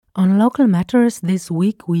On Local Matters this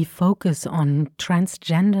week, we focus on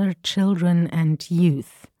transgender children and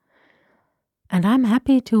youth. And I'm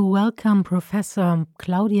happy to welcome Professor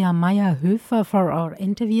Claudia Meyer-Höfer for our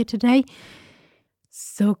interview today.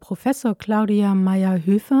 So, Professor Claudia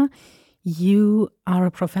Meyer-Höfer, you are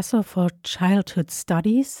a professor for childhood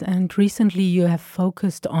studies, and recently you have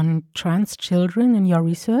focused on trans children in your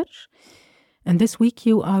research. And this week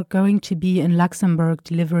you are going to be in Luxembourg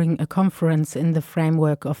delivering a conference in the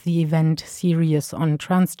framework of the event series on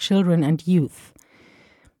trans children and youth.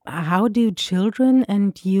 How do children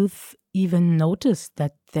and youth even notice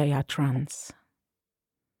that they are trans?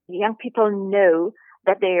 Young people know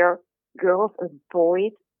that they are girls or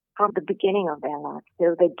boys from the beginning of their life.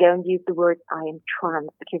 So they don't use the word I am trans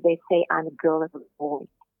because they say I'm a girl or a boy.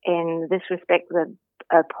 In this respect, the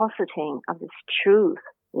positing of this truth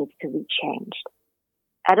needs to be changed.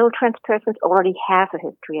 Adult trans persons already have a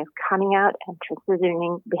history of coming out and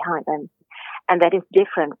transitioning behind them. And that is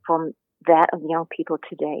different from that of young people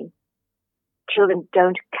today. Children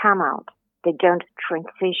don't come out. They don't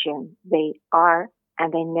transition. They are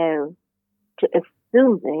and they know. To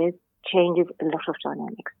assume this changes a lot of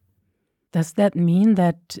dynamics. Does that mean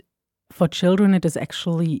that for children it is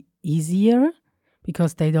actually easier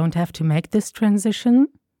because they don't have to make this transition?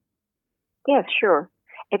 Yes, sure.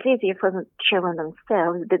 It's easier for the children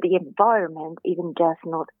themselves, but the environment even does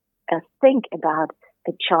not think about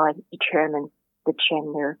a child determines the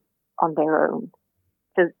gender on their own.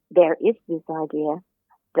 So there is this idea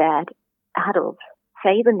that adults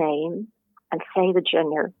say the name and say the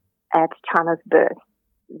gender at time of birth.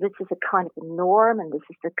 This is a kind of a norm, and this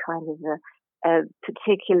is a kind of a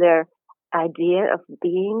particular idea of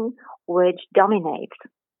being which dominates.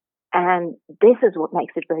 And this is what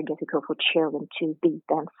makes it very difficult for children to be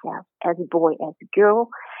themselves as a boy, as a girl,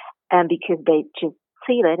 and because they just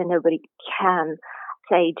feel it, and nobody can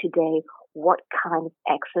say today what kind of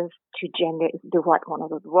access to gender is the right one or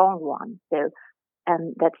the wrong one. So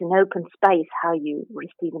that's an open space how you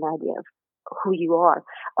receive an idea of who you are,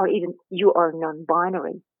 or even you are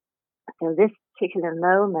non-binary. So this particular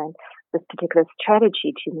moment, this particular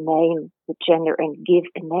strategy to name the gender and give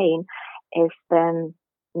a name is then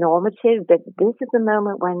normative, but this is the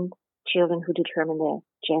moment when children who determine their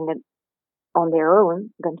gender on their own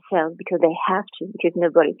themselves, because they have to, because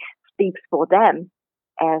nobody speaks for them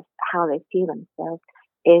as how they feel themselves,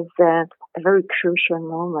 is a very crucial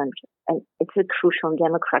moment. And it's a crucial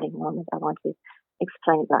democratic moment. I want to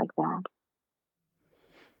explain it like that.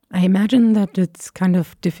 I imagine that it's kind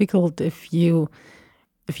of difficult if you're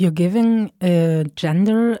given a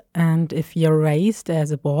gender and if you're raised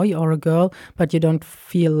as a boy or a girl, but you don't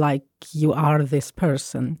feel like you are this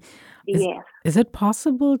person. Yes. Is it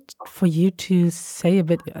possible for you to say a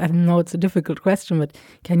bit, I know it's a difficult question, but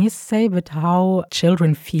can you say a bit how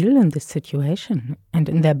children feel in this situation and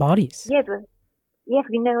in their bodies? Yes,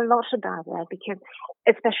 we know a lot about that because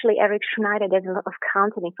especially Eric Schneider does a lot of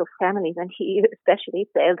counseling for families, and he especially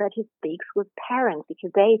says that he speaks with parents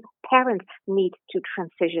because parents need to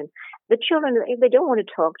transition. The children, if they don't want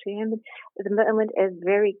to talk to him, the moment is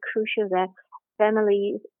very crucial that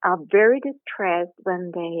families are very distressed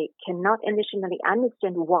when they cannot initially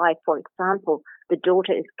understand why, for example, the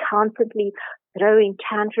daughter is constantly throwing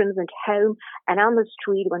tantrums at home and on the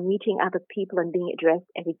street when meeting other people and being addressed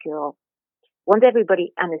as a girl. Once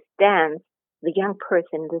everybody understands the young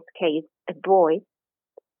person, in this case, a boy,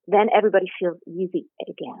 then everybody feels easy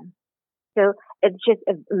again. So it's just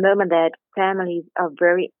a moment that families are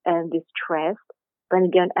very distressed when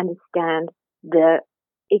they don't understand the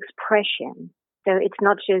expression. So it's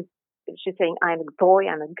not just saying I'm a boy,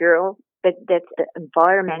 I'm a girl, but that the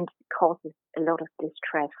environment causes a lot of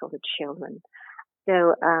distress for the children.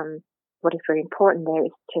 So what is very important there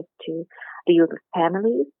is just to deal with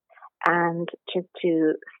families and just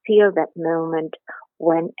to feel that moment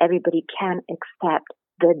when everybody can accept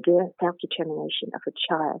the self-determination of a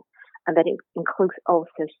child. And that it includes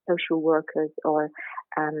also social workers or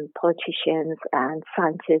politicians and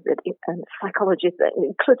scientists and psychologists. It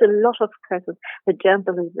includes a lot of persons that don't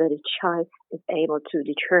believe that a child is able to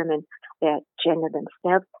determine their gender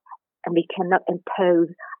themselves. And we cannot impose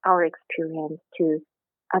our experience to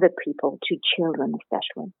other people, to children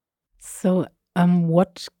especially. So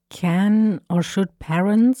what can or should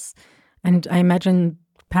parents, and I imagine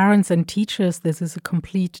parents and teachers, this is a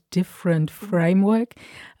complete different framework.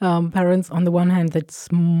 Parents, on the one hand, that's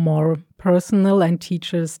more personal, and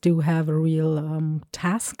teachers do have a real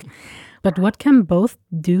task. But what can both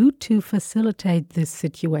do to facilitate this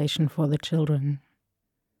situation for the children?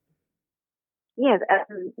 Yes,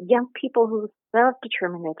 young people who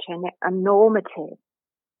self-determine their gender are normative.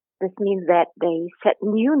 This means that they set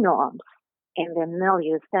new norms in their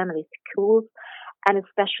milieu, families, schools, and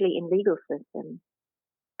especially in legal systems.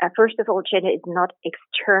 First of all, gender is not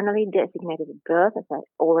externally designated at birth, as I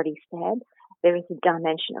already said. There is a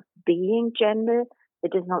dimension of being gender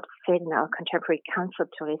that does not fit in our contemporary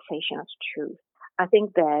conceptualization of truth. I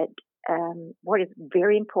think that what is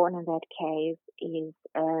very important in that case is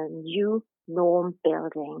new norm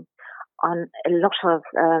building on a lot of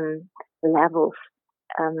levels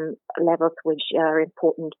which are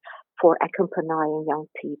important for accompanying young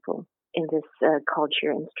people in this culture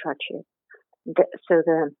and structure. So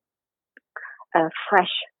the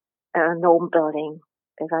fresh norm building,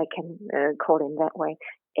 if I can call it in that way,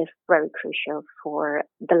 is very crucial for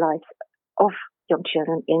the life of young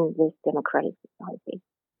children in this democratic society.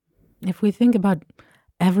 If we think about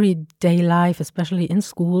everyday life, especially in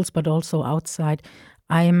schools, but also outside,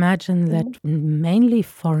 I imagine that mainly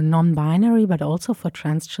for non-binary, but also for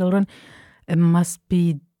trans children, it must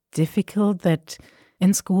be difficult that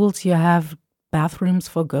in schools you have bathrooms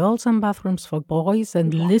for girls and bathrooms for boys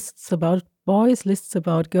and lists about boys, lists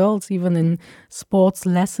about girls, even in sports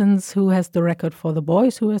lessons, who has the record for the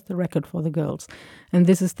boys, who has the record for the girls. And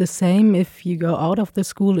this is the same if you go out of the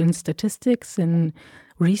school in statistics and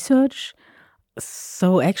research.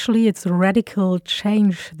 So actually it's a radical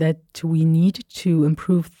change that we need to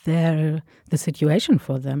improve the situation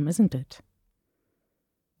for them, isn't it?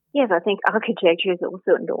 Yes, I think architecture is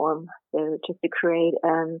also a norm. So just to create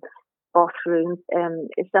bathrooms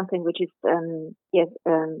is something which is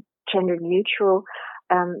gender neutral.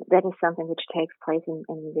 That is something which takes place in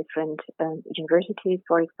different universities,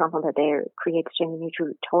 for example, that they create gender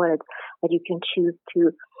neutral toilets that you can choose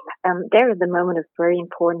to. There at the moment it's very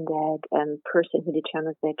important that person who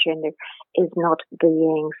determines their gender is not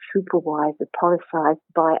being supervised or politicized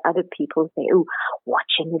by other people who say, oh, what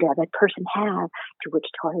gender does that person have? To which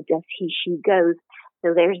toilet does he, she goes?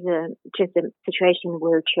 So there's just a situation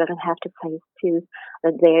where children have to face too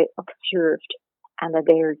that they're observed and that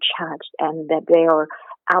they're judged and that they are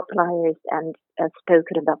outliers and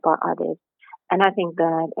spoken about by others. And I think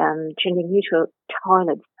that gender-neutral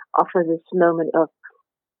toilets offer this moment of,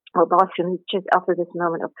 or bathrooms just offer this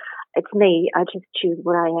moment of, it's me, I just choose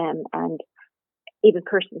what I am. And even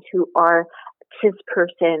persons who are cis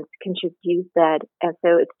persons can just use that. And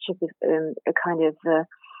so it's just a kind of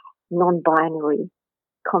non-binary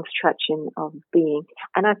construction of being.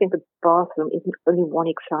 And I think the bathroom is only one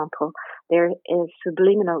example. There is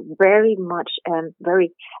subliminal, very much, a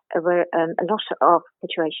lot of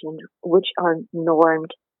situations which are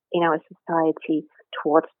normed in our society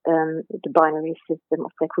towards the binary system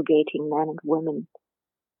of segregating men and women.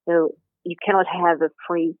 So you cannot have a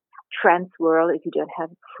free trans world if you don't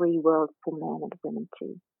have a free world for men and women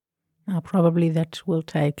too. Probably that will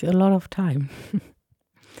take a lot of time.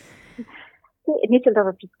 It needs a lot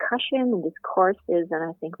of discussion and discourses, and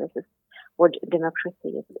I think this is what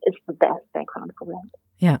democracy is the best background for that.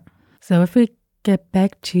 Yeah. So if we get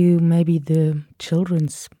back to maybe the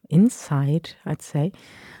children's inside, I'd say,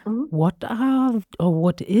 what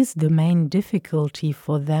is the main difficulty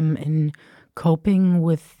for them in coping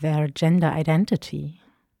with their gender identity?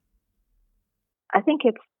 I think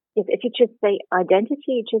if you just say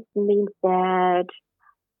identity, it just means that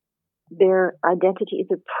their identity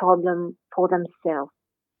is a problem for themselves.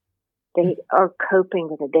 They are coping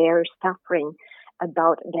with it. They are suffering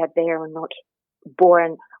about that they are not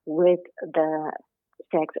born with the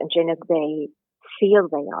sex and gender they feel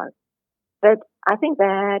they are. But I think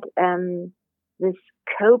that this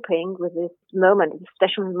coping with this moment, this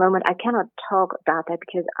special moment, I cannot talk about that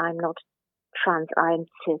because I'm not trans, I'm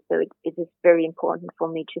cis, so it is very important for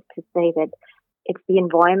me just to say that it's the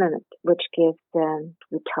environment which gives them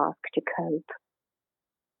the task to cope.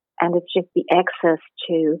 And it's just the access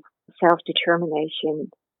to self-determination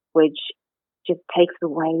which just takes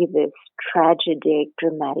away this tragic,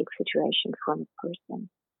 dramatic situation from a person.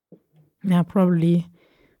 Yeah, probably.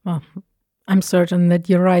 Well, I'm certain that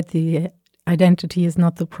you're right. The identity is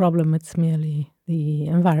not the problem. It's merely the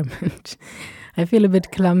environment. I feel a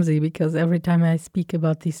bit clumsy because every time I speak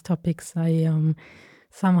about these topics, I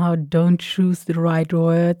somehow don't choose the right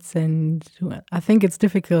words. And I think it's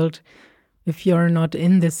difficult if you're not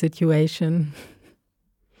in this situation.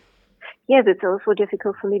 Yes, it's also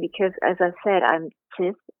difficult for me because, as I said, I'm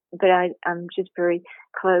cis, but I'm just very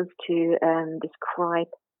close to describe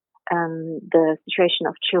the situation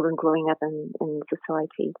of children growing up in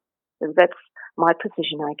society. So that's my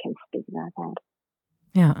position. I can speak about that.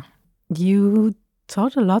 Yeah. You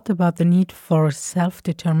talked a lot about the need for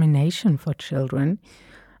self-determination for children.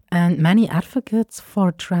 And many advocates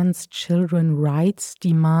for trans children rights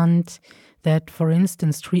demand that, for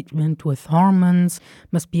instance, treatment with hormones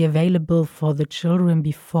must be available for the children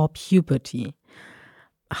before puberty.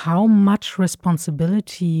 How much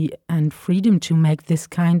responsibility and freedom to make this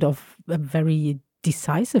kind of very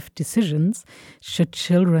decisive decisions should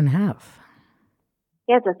children have?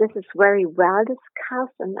 Yes, this is very well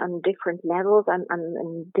discussed on different levels and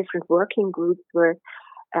in different working groups where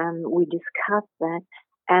we discuss that.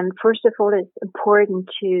 And first of all, it's important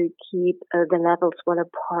to keep the levels well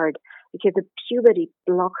apart because the puberty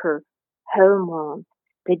blocker hormones,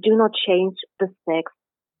 they do not change the sex.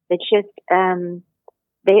 They just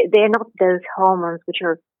they're not those hormones which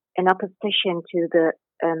are in opposition to the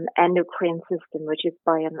endocrine system, which is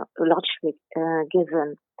biologically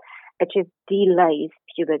given. It just delays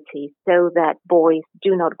puberty so that boys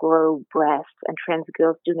do not grow breasts and trans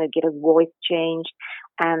girls do not get a voice change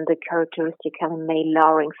and the characteristic male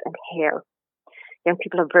larynx and hair. Young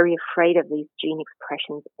people are very afraid of these gene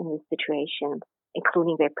expressions in this situation,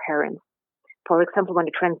 including their parents. For example, when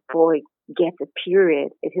a trans boy gets a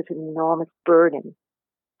period, it is an enormous burden.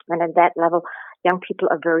 And at that level, young people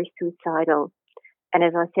are very suicidal. And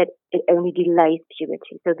as I said, it only delays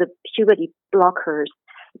puberty. So the puberty blockers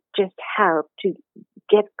just help to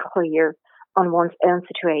get clear on one's own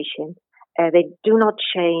situation. They do not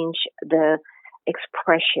change the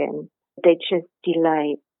expression. They just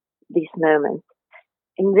delay these moments.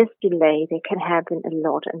 In this delay, there can happen a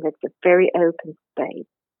lot, and it's a very open space.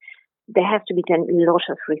 There has to be done a lot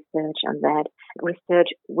of research on that, research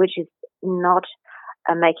which is not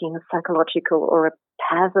making a psychological or a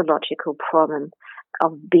pathological problem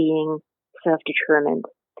of being self-determined.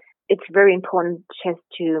 It's very important just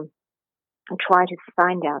to try to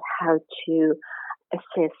find out how to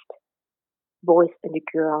assist boys and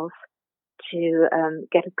girls to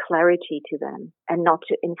get a clarity to them and not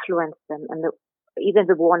to influence them in either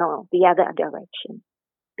the one or the other direction,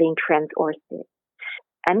 being trans or cis.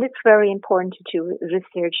 And it's very important to do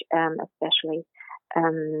research, especially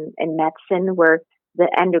in medicine, where the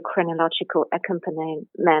endocrinological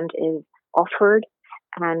accompaniment is offered.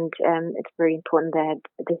 And it's very important that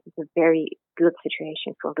this is a very good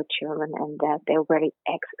situation for the children and that they're very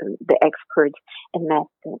the experts in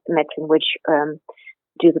medicine which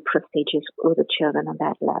do the procedures with the children on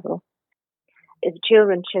that level. If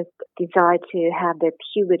children just decide to have their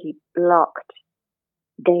puberty blocked,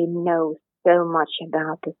 they know so much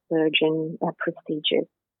about the surgeon procedures.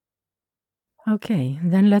 Okay,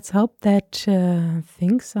 then let's hope that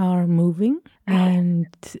things are moving. And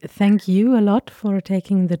thank you a lot for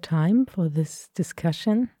taking the time for this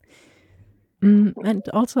discussion. And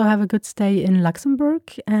also have a good stay in Luxembourg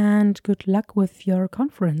and good luck with your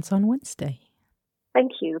conference on Wednesday.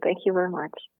 Thank you. Thank you very much.